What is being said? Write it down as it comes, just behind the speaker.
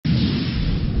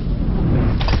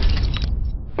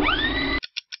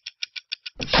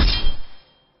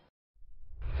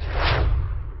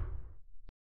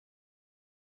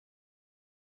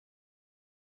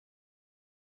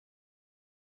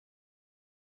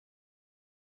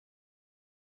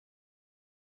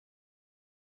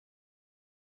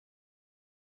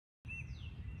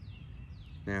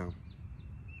Now,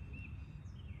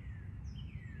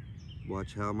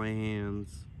 watch how my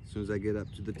hands, as soon as I get up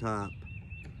to the top,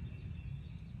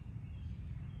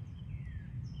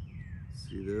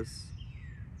 see this?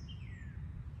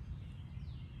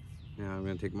 Now I'm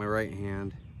going to take my right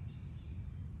hand,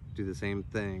 do the same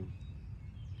thing.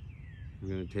 I'm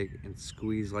going to take and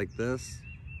squeeze like this.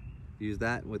 Use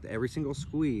that with every single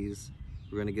squeeze,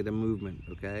 we're going to get a movement,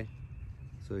 okay?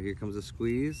 So here comes a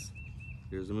squeeze,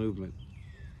 here's a movement.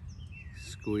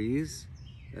 Squeeze,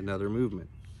 another movement,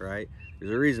 right?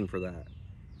 There's a reason for that.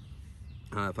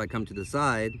 If I come to the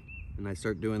side and I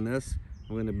start doing this,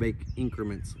 I'm going to make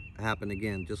increments happen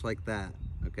again, just like that,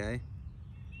 okay?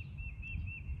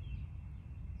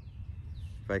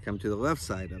 If I come to the left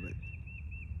side of it,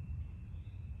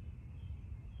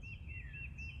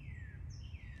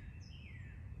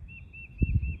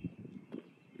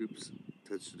 oops,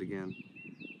 touched it again.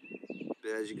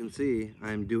 But as you can see,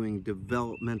 I'm doing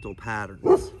developmental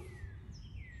patterns.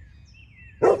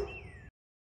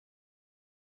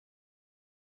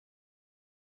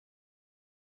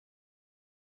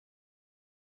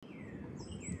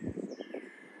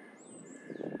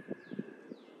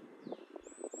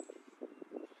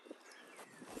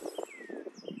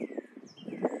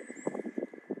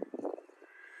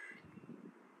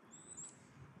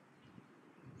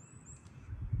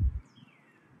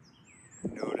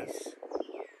 Notice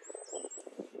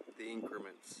the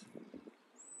increments.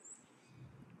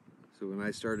 So when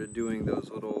I started doing those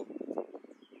little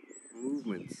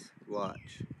movements,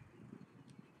 watch.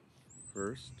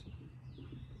 First,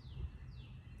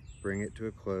 bring it to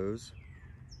a close.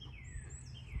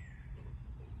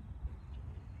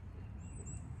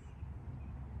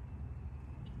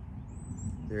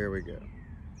 There we go.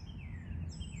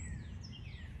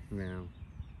 Now,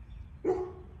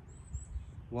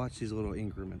 watch these little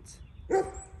increments.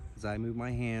 As I move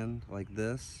my hand like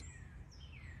this,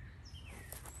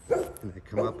 and I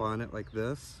come up on it like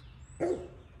this,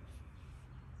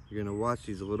 you're gonna watch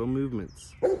these little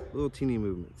movements, little teeny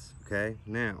movements, okay?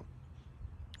 Now,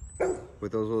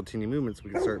 with those little teeny movements,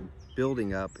 we can start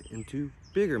building up into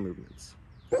bigger movements.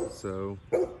 So,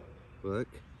 look.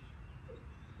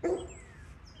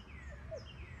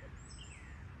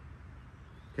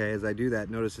 Okay, as I do that,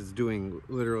 notice it's doing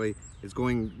literally, it's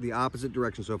going the opposite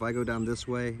direction. So if I go down this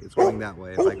way, it's going that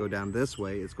way. If I go down this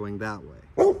way, it's going that way.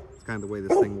 It's kind of the way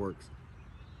this thing works.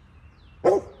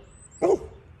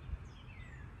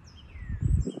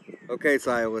 Okay,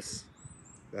 Silas,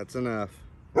 that's enough.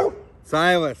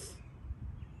 Silas!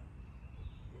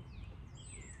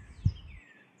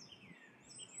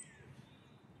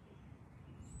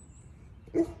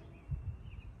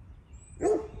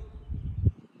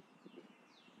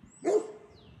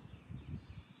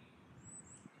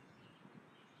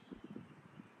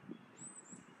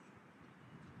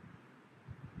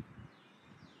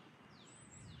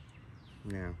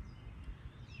 Now.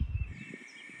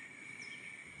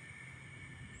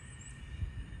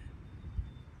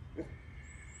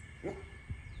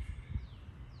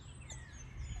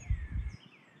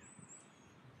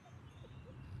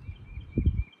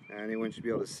 Anyone should be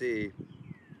able to see,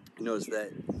 knows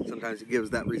that sometimes it gives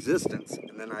that resistance,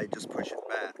 and then I just push it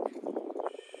back.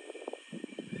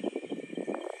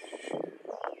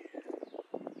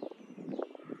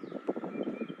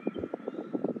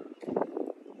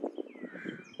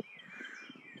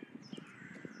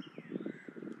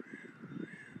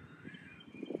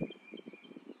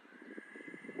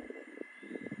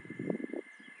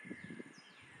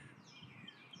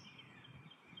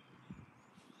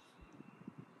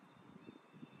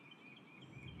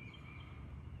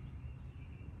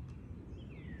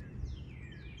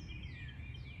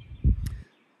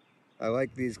 I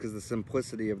like these because the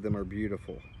simplicity of them are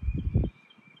beautiful.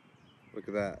 Look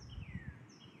at that.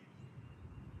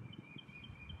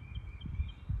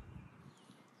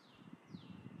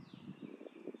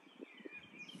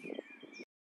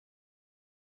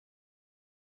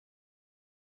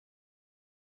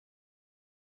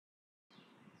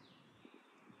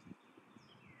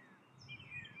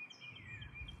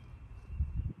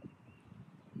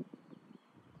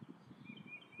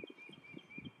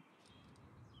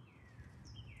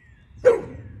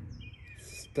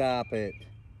 Stop it.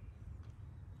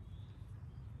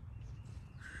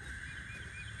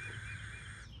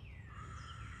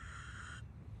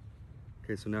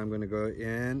 Okay, so now I'm going to go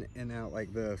in and out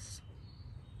like this.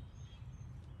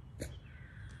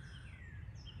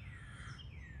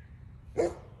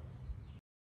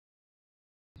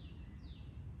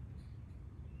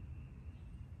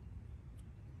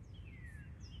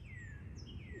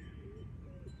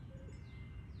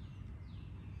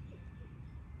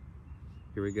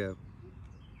 Here we go.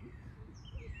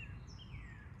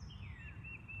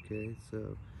 Okay,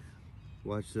 so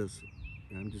watch this.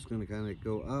 I'm just going to kind of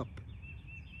go up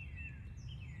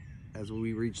as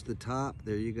we reach the top.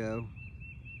 There you go.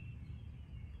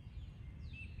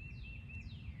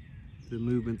 The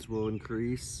movements will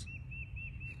increase.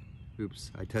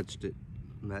 Oops, I touched it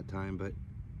that time, but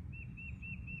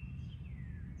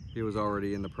it was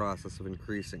already in the process of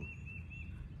increasing.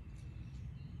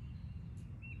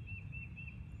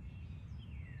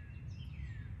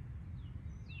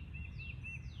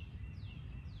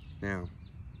 Now,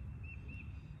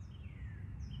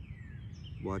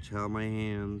 watch how my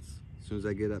hands, as soon as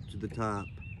I get up to the top,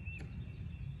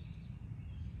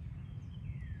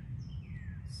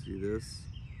 see this?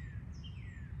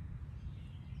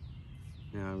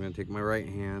 Now I'm going to take my right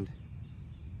hand,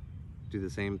 do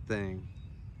the same thing.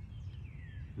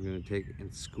 I'm going to take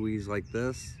and squeeze like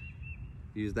this.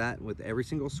 Use that with every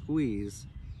single squeeze.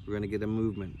 We're going to get a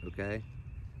movement, okay?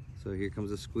 So here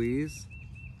comes a squeeze.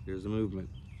 Here's a movement.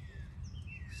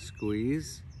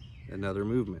 Squeeze, another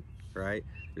movement, right?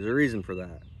 There's a reason for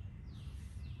that.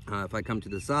 If I come to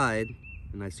the side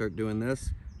and I start doing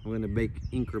this, I'm going to make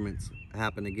increments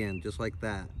happen again, just like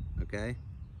that, okay?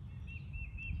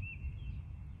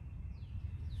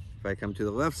 If I come to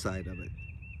the left side of it,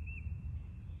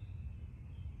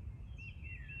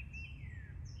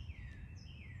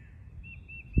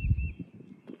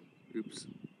 oops,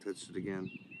 touched it again.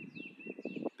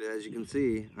 But as you can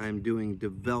see, I'm doing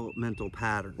developmental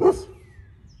patterns.